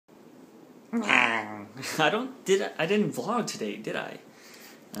I didn't vlog today, did I?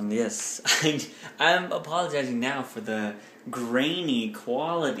 And yes, I'm apologizing now for the grainy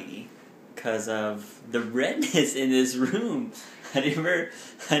quality because of the redness in this room. I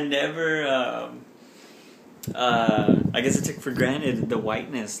guess I took for granted the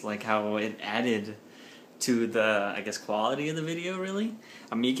whiteness, like how it added to the, I guess, quality of the video, really.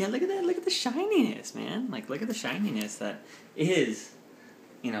 I mean, you can't look at that, look at the shininess, man. Like, look at the shininess that is,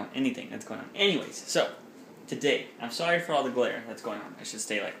 anything that's going on. Anyways, so, today, I'm sorry for all the glare that's going on. I should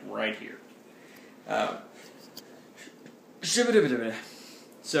stay, like, right here.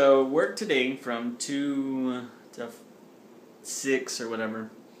 So, work today from 2 to 6 or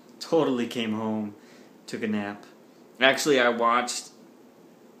whatever. Totally came home, took a nap. Actually, I watched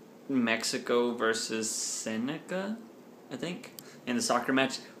Mexico versus Seneca, I think, in the soccer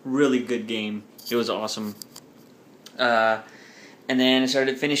match. Really good game. It was awesome. And then I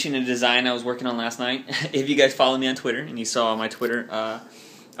started finishing a design I was working on last night. If you guys follow me on Twitter, and you saw on my Twitter, I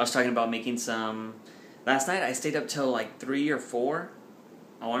was talking about making some... Last night I stayed up till like 3 or 4.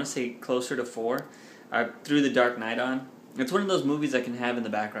 I want to say closer to 4. I threw The Dark Knight on. It's one of those movies I can have in the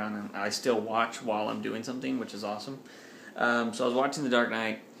background and I still watch while I'm doing something, which is awesome. So I was watching The Dark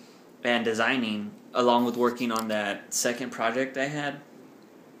Knight and designing, along with working on that second project I had.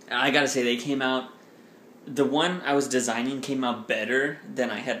 I gotta say, they came out... The one I was designing came out better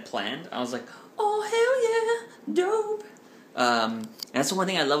than I had planned. I was like, oh, hell yeah, dope. And that's the one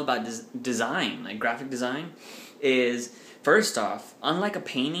thing I love about design, like graphic design, is, first off, unlike a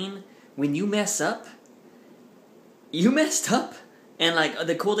painting, when you mess up, you messed up. And like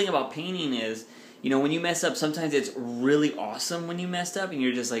the cool thing about painting is, when you mess up, sometimes it's really awesome when you messed up, and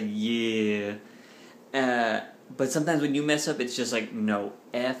you're just like, yeah. But sometimes when you mess up, it's just like, no,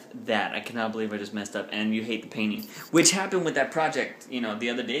 F that. I cannot believe I just messed up, and you hate the painting. Which happened with that project, the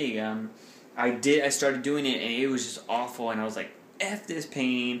other day. I started doing it, and it was just awful, and I was like, F this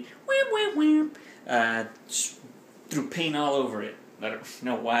painting. Threw paint all over it. I don't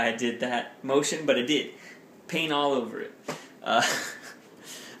know why I did that motion, but I did. Paint all over it.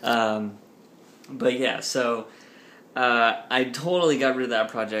 But yeah, so... I totally got rid of that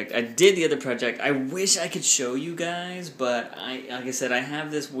project. I did the other project. I wish I could show you guys, but like I said, I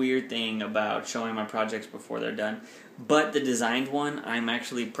have this weird thing about showing my projects before they're done. But the designed one, I'm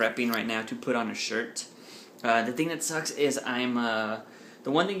actually prepping right now to put on a shirt. The thing that sucks is the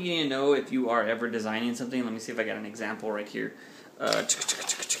one thing you need to know if you are ever designing something, let me see if I got an example right here. Yeah,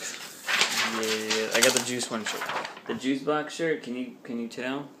 I got the Juice one shirt. The Juice Box shirt, can you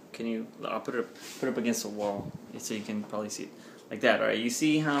tell? I'll put it up against the wall so you can probably see it. Like that, alright? You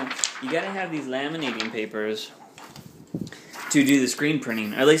see how you gotta have these laminating papers to do the screen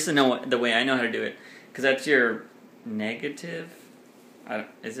printing. Or at least the way I know how to do it. Because that's your negative.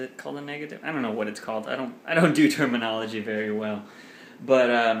 Is it called a negative? I don't know what it's called. I don't do terminology very well.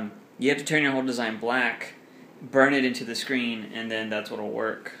 But you have to turn your whole design black, burn it into the screen, and then that's what'll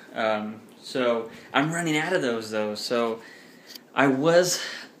work. So I'm running out of those though. So I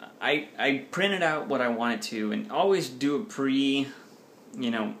printed out what I wanted to, and always do a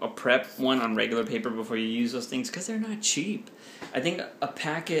prep one on regular paper before you use those things, because they're not cheap. I think a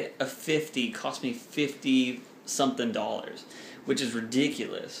packet of 50 cost me $50-something, which is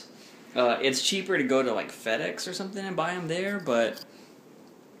ridiculous. It's cheaper to go to like FedEx or something and buy them there, but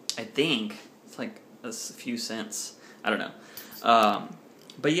I think it's like a few cents. I don't know.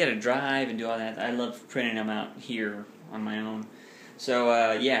 But yeah, to drive and do all that, I love printing them out here on my own. So,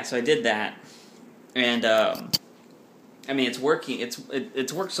 so I did that, and, I mean, it's working,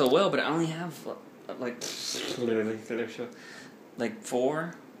 it's worked so well, but I only have, like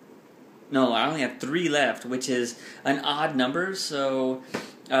 4? No, I only have 3 left, which is an odd number, so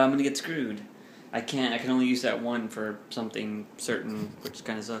I'm gonna get screwed. I can only use that one for something certain, which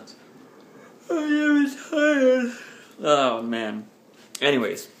kind of sucks. I'm tired. Oh, man.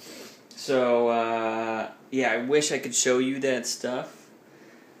 Anyways. So, yeah, I wish I could show you that stuff,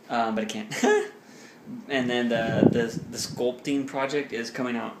 but I can't. And then the sculpting project is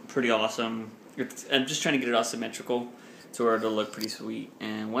coming out pretty awesome. I'm just trying to get it all symmetrical to where it'll look pretty sweet.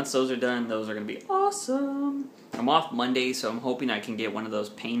 And once those are done, those are going to be awesome. I'm off Monday, so I'm hoping I can get one of those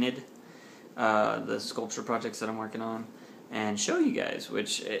painted, the sculpture projects that I'm working on, and show you guys,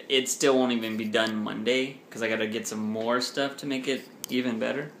 which it still won't even be done Monday, because I got to get some more stuff to make it even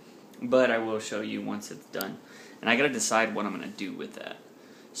better. But I will show you once it's done. And I gotta decide what I'm gonna do with that.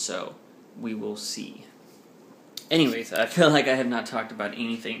 So, we will see. Anyways, I feel like I have not talked about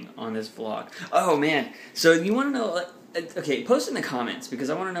anything on this vlog. Oh, man. So, you wanna know... Okay, post in the comments,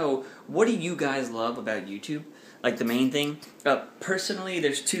 because I wanna know, what do you guys love about YouTube? like the main thing. Personally,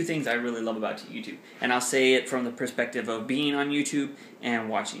 there's two things I really love about YouTube, and I'll say it from the perspective of being on YouTube and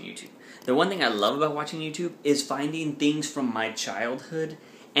watching YouTube. The one thing I love about watching YouTube is finding things from my childhood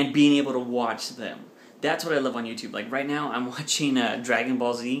and being able to watch them. That's what I love on YouTube. Like right now, I'm watching Dragon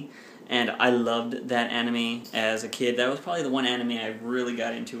Ball Z, and I loved that anime as a kid. That was probably the one anime I really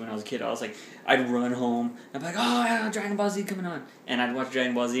got into when I was a kid. I was like, I'd run home, and I'd be like, oh, yeah, Dragon Ball Z coming on. And I'd watch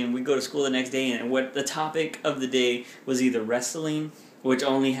Dragon Ball Z, and we'd go to school the next day, and what the topic of the day was either wrestling, which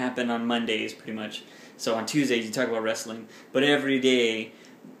only happened on Mondays, pretty much. So on Tuesdays, you talk about wrestling. But every day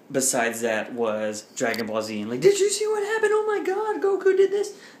besides that was Dragon Ball Z. And like, did you see what happened? Oh my god, Goku did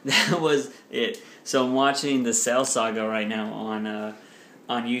this? That was it. So I'm watching the Cell Saga right now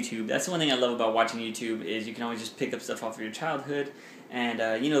on YouTube. That's the one thing I love about watching YouTube is you can always just pick up stuff off of your childhood. And,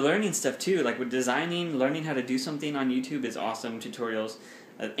 learning stuff too. Like with designing, learning how to do something on YouTube is awesome. Tutorials.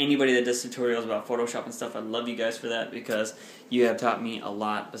 Anybody that does tutorials about Photoshop and stuff, I love you guys for that because you have taught me a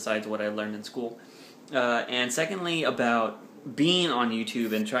lot besides what I learned in school. And secondly, about being on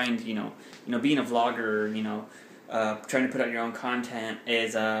YouTube and trying to, being a vlogger, trying to put out your own content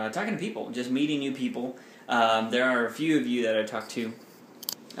is talking to people, just meeting new people. There are a few of you that I talk to.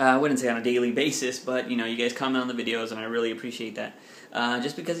 I wouldn't say on a daily basis, but, you guys comment on the videos, and I really appreciate that.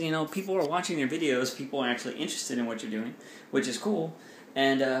 Just because, people are watching your videos, people are actually interested in what you're doing, which is cool.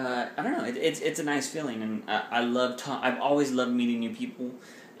 And, I don't know, it's a nice feeling, and I've always loved meeting new people,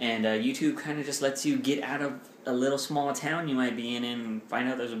 and YouTube kind of just lets you get out of a little small town you might be in and find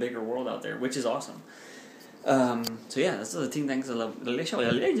out there's a bigger world out there, which is awesome. So yeah, that's the things I love.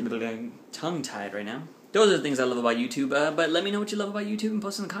 Tongue-tied right now. Those are the things I love about YouTube, but let me know what you love about YouTube and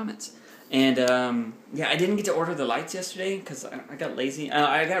post in the comments. And, I didn't get to order the lights yesterday because I got lazy.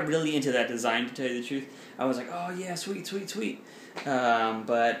 I got really into that design, to tell you the truth. I was like, oh yeah, sweet, sweet, sweet.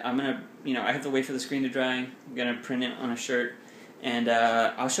 But I'm going to, I have to wait for the screen to dry. I'm going to print it on a shirt. And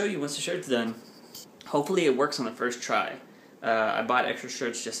I'll show you once the shirt's done. Hopefully it works on the first try. I bought extra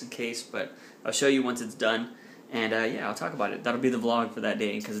shirts just in case, but I'll show you once it's done. And I'll talk about it. That'll be the vlog for that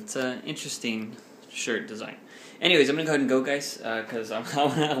day because it's an interesting shirt design. Anyways, I'm going to go ahead and go, guys, because I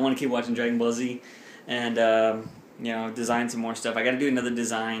want to keep watching Dragon Ball Z and, design some more stuff. I got to do another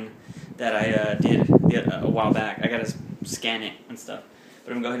design that I did a while back. I got to scan it and stuff.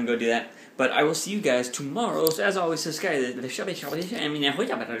 But I'm going to go ahead and go do that. But I will see you guys tomorrow. So as always, subscribe. Yeah,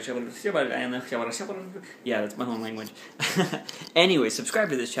 that's my home language. Anyway, subscribe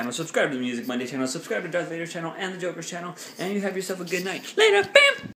to this channel. Subscribe to the Music Monday channel. Subscribe to Darth Vader's channel and the Joker's channel. And you have yourself a good night. Later. Bam!